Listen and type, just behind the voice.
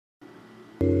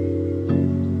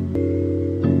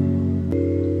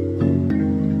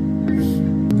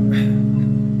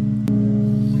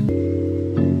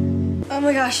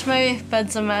gosh, my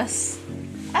bed's a mess.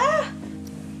 Ah!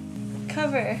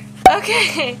 Cover.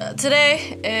 Okay,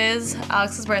 today is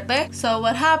Alex's birthday. So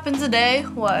what happened today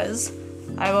was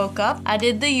I woke up, I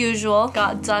did the usual,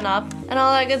 got done up and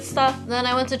all that good stuff. Then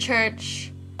I went to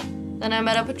church. Then I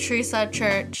met up with Teresa at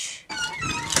church.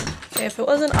 Okay, if it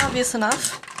wasn't obvious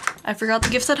enough, I forgot the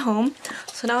gifts at home.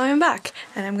 So now I'm back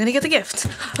and I'm gonna get the gift.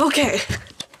 Okay.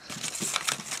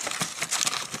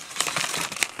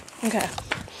 Okay,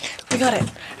 we got it.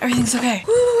 Everything's okay.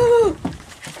 Woo!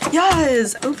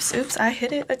 Yes! Oops, I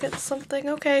hit it against something.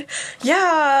 Okay.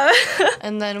 Yeah!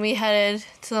 And then we headed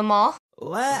to the mall.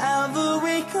 Wherever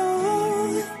we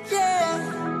go,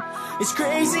 yeah. It's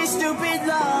crazy, stupid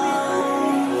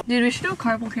love. Dude, we should do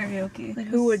carpool karaoke. Like,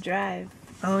 who would drive?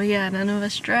 Oh yeah, none of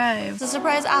us drive. To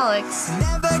surprise Alex.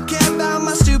 Never cared about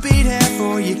my stupid hair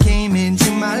before you came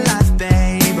into my life,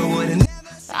 babe. I would've never...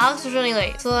 Alex was running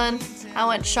late, so then I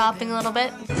went shopping a little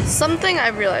bit. Something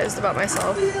I've realized about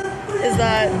myself is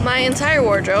that my entire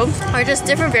wardrobe are just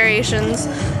different variations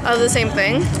of the same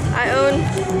thing. I own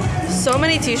so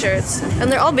many t-shirts,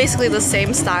 and they're all basically the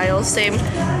same style, same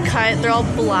cut. They're all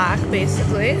black,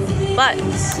 basically, but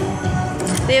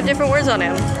they have different words on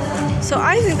them. So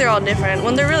I think they're all different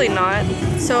when they're really not.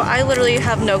 So I literally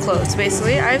have no clothes,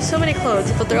 basically. I have so many clothes,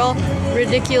 but they're all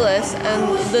ridiculous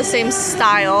and the same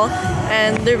style,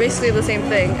 and they're basically the same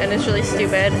thing, and it's really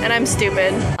stupid, and I'm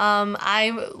stupid.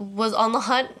 I was on the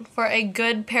hunt for a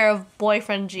good pair of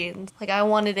boyfriend jeans. Like, I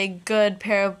wanted a good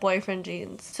pair of boyfriend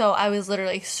jeans. So I was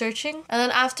literally searching, and then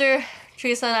after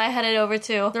Teresa and I headed over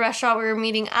to the restaurant we were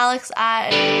meeting Alex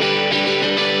at,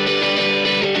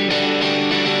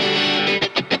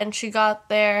 and she got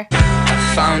there.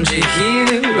 I found you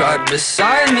here, right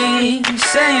beside me,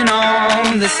 saying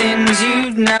all the things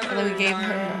you'd never. And then we gave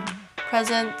her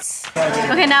presents.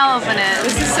 Okay, now open it.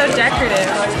 This is so decorative.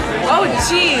 Oh,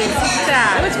 jeez. Look at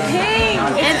that. Oh, it's pink.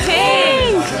 It's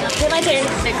pink. It's my turn.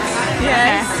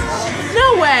 Yes. Okay.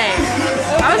 No way.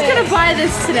 Okay. I was gonna buy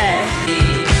this today.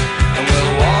 And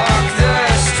we'll walk the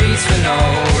streets for no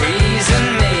reason,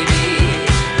 maybe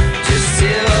just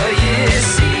till you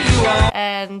see one.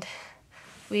 And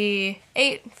we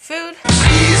ate food.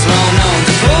 She's well known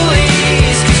to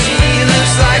police, 'cause she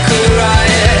looks like a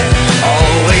riot.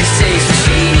 Always takes what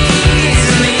she needs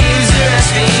and leaves the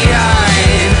rest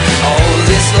behind. Oh,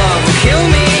 this love will kill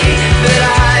me, but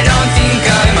I don't think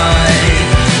I might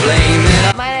blame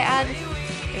it. Might I add,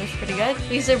 it was pretty good.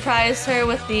 We surprised her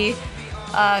with the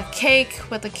cake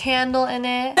with a candle in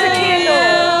it. The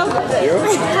candle.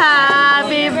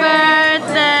 Happy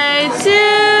birthday to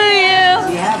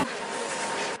you. Yeah.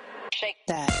 Shake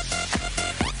that.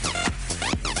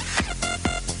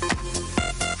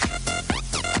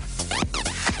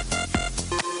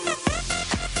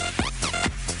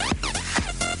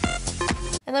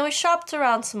 And then we shopped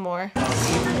around some more. So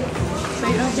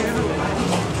you don't hear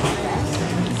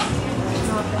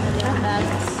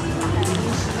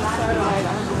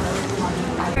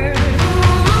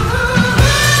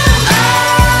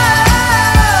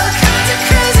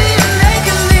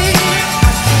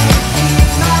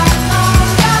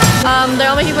They're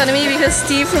all making fun of me because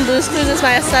Steve from Blue's Clues is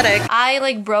my aesthetic. I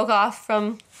like broke off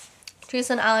from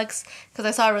Teresa and Alex because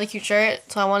I saw a really cute shirt,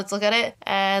 so I wanted to look at it,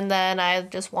 and then I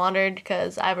just wandered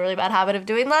because I have a really bad habit of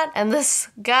doing that. And this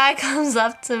guy comes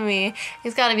up to me.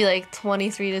 He's got to be like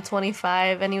 23 to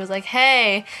 25, and he was like,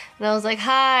 "Hey," and I was like,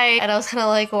 "Hi," and I was kind of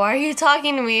like, "Why are you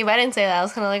talking to me?" But I didn't say that. I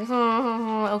was kind of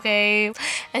like, okay.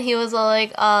 And he was all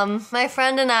like, "My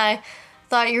friend and I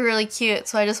thought you were really cute,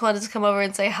 so I just wanted to come over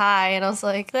and say hi." And I was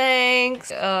like,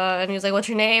 "Thanks." And he was like, "What's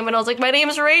your name?" And I was like, "My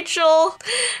name's Rachel."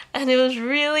 And it was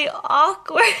really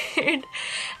awkward.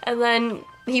 And then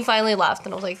he finally left,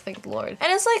 and I was like, thank the Lord.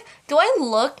 And it's like, do I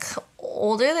look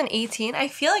older than 18? I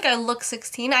feel like I look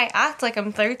 16. I act like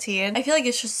I'm 13. I feel like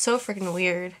it's just so freaking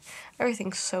weird.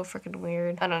 Everything's so freaking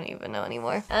weird. I don't even know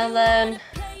anymore. And then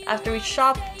after we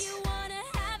shopped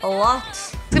a lot,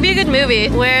 it's gonna be a good movie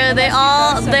where they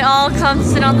all come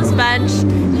sit on this bench.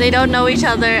 They don't know each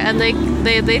other, and they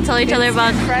tell each other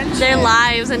about their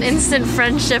lives and instant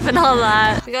friendship and all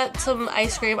that. We got some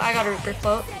ice cream. I got a Rupert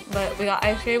float, but we got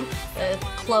ice cream with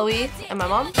Chloe and my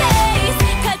mom.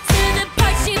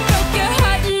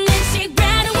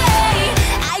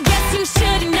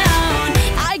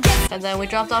 And then we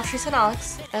dropped off Teresa and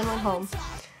Alex and went home.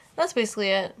 That's basically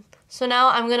it. So now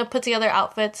I'm gonna put together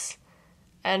outfits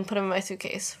and put them in my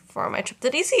suitcase for my trip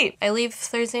to DC. I leave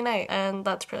Thursday night, and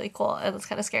that's pretty cool, and it's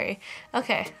kind of scary.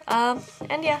 Okay,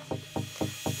 and yeah,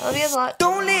 I love you guys a lot.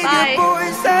 Don't leave Bye. your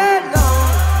boys alone.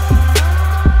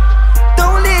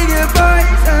 Don't leave your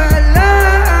boys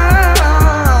alone.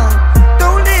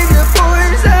 Don't leave your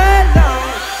boys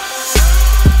alone.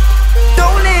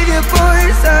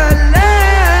 force, I